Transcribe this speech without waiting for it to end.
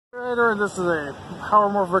And this is a Power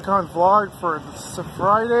Morphicon vlog for this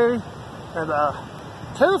Friday, and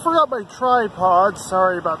kind of forgot my tripod.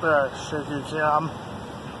 Sorry about the shaky cam.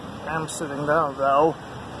 I'm sitting down though.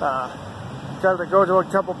 Got to go to a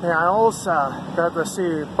couple panels. Got to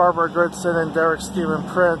see Barbara Goodson and Derek Stephen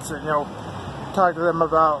Prince, and talk to them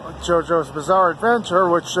about JoJo's Bizarre Adventure,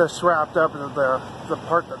 which just wrapped up in the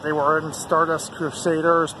part that they were in, Stardust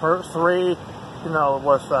Crusaders Part 3. With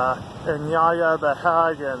Nyaya the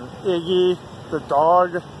hag and Iggy the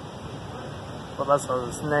dog. Well, that's not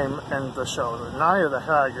his name in the show. Nyaya the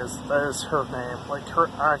hag is her name, like her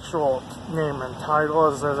actual name and title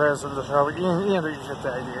as it is in the show. You get the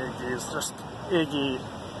idea. Iggy is just Iggy,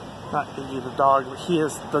 not Iggy the dog, but he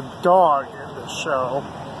is the dog in the show.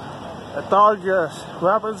 A dog who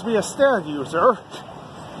happens to be a stand user.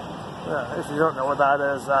 If you don't know what that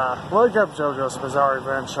is, look up JoJo's Bizarre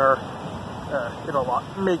Adventure. It'll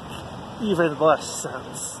make even less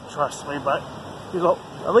sense, trust me, but it'll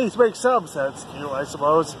at least make some sense to you, I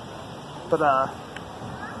suppose. But,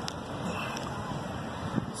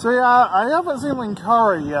 so yeah, I haven't seen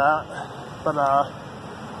Linkara yet, but,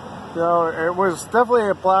 it was definitely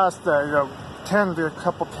a blast to, attend a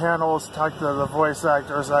couple panels, talk to the voice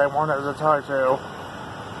actors I wanted to talk to.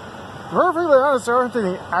 Perfectly honest, there aren't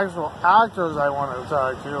any actual actors I wanted to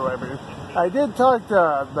talk to. I mean, I did talk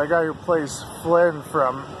to the guy who plays Flynn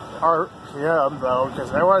from RPM, though,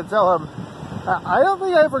 because I want to tell him, I don't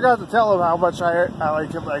think I forgot to tell him how much I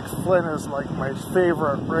like him. Like, Flynn is, like, my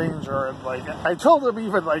favorite ranger, and, like, I told him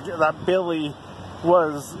even, like, that Billy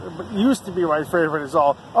used to be my favorite as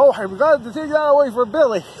all. Oh, I'm glad to take that away from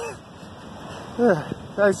Billy.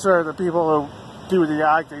 I swear, the people who do the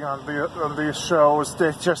acting on these shows,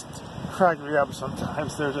 they just crack me up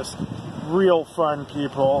sometimes. They're just real fun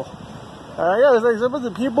people. I gotta say, some of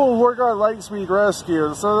the people who work on Lightspeed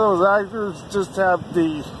Rescue, some of those actors just have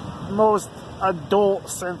the most adult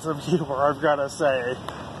sense of humor, I've gotta say.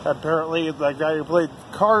 Apparently, the guy who played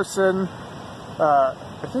Carson, I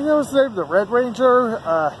think that was his name, the Red Ranger,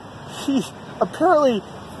 he apparently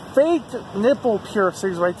faked nipple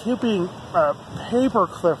piercings by taping paper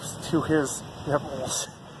clips to his nipples.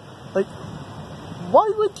 Like, why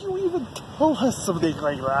would you even tell us something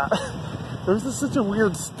like that? It was just such a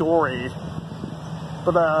weird story.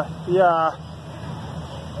 But, yeah.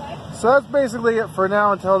 So that's basically it for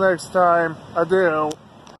now. Until next time, adieu.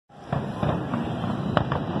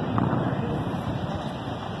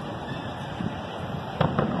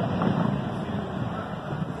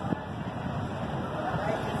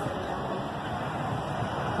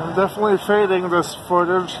 I'm definitely fading this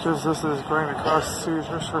footage because this is going to cause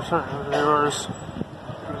seizures for certain viewers.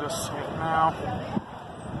 You can just see it now.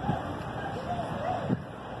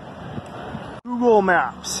 Google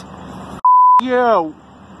Maps. You.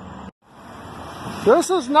 This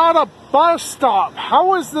is not a bus stop.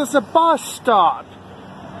 How is this a bus stop?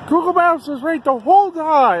 Google Maps was right the whole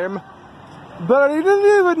time, but I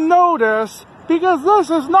didn't even notice because this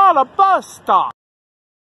is not a bus stop.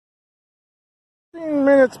 15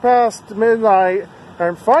 minutes past midnight.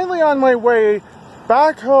 I'm finally on my way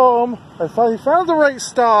back home. I finally found the right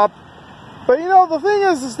stop. But the thing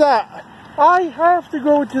is that I have to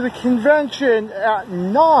go to the convention at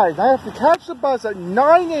 9. I have to catch the bus at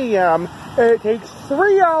 9 a.m. and it takes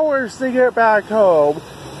 3 hours to get back home,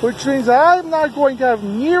 which means that I'm not going to have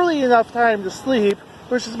nearly enough time to sleep,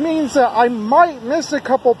 which means that I might miss a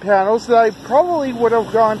couple panels that I probably would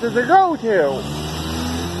have wanted to go to.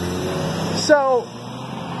 So,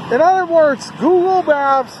 in other words, Google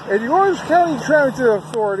Maps and the Orange County Transit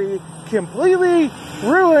Authority completely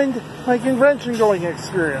ruined my convention going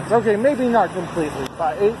experience. Okay, maybe not completely,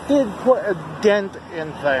 but it did put a dent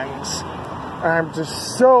in things. I'm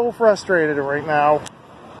just so frustrated right now.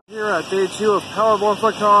 Here at day 2 of Power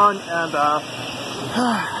Morphicon, and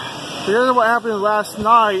because of what happened last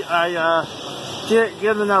night, I didn't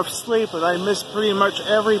get enough sleep, and I missed pretty much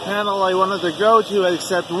every panel I wanted to go to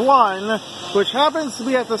except one, which happens to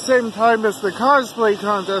be at the same time as the cosplay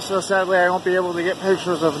contest, so sadly I won't be able to get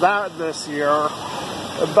pictures of that this year.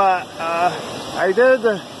 But I did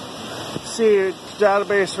see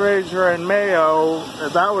Database Ranger and Mayo,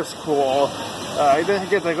 and that was cool. I didn't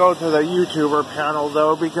get to go to the YouTuber panel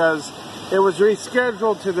though because it was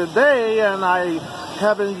rescheduled to the day, and I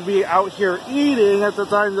happened to be out here eating at the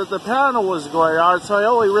time that the panel was going on, so I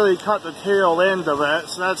only really caught the tail end of it,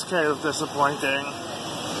 so that's kind of disappointing.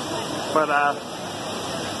 But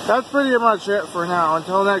that's pretty much it for now.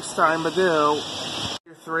 Until next time, adieu.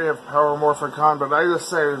 3 of Power Morphicon, but I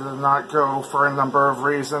decided to not go for a number of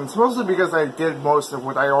reasons. Mostly because I did most of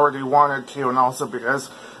what I already wanted to, and also because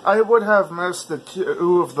I would have missed the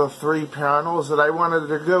 2 of the 3 panels that I wanted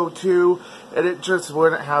to go to, and it just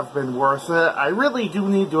wouldn't have been worth it. I really do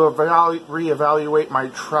need to reevaluate my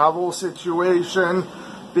travel situation,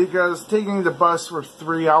 because taking the bus for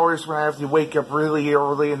 3 hours when I have to wake up really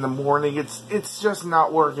early in the morning, it's just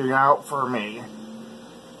not working out for me.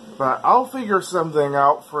 But I'll figure something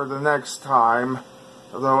out for the next time.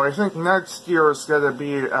 Although I think next year is going to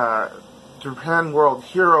be Japan World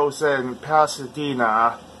Heroes in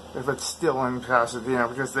Pasadena, if it's still in Pasadena,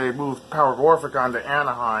 because they moved Power Morphicon to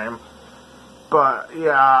Anaheim. But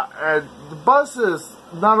yeah, and the bus is,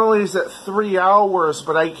 not only is it 3 hours,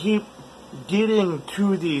 but I keep getting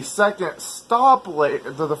to the second stop late,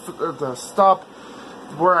 the stop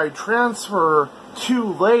where I transfer too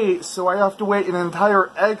late, so I have to wait an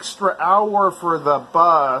entire extra hour for the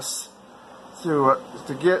bus to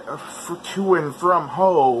get to and from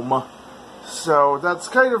home. So that's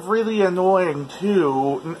kind of really annoying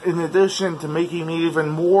too, in addition to making me even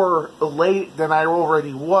more late than I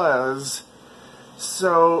already was.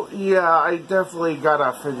 So yeah, I definitely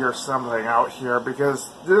gotta figure something out here, because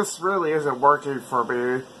this really isn't working for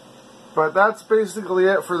me. But that's basically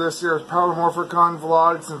it for this year's Power Morphicon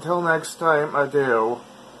vlogs. Until next time, adieu.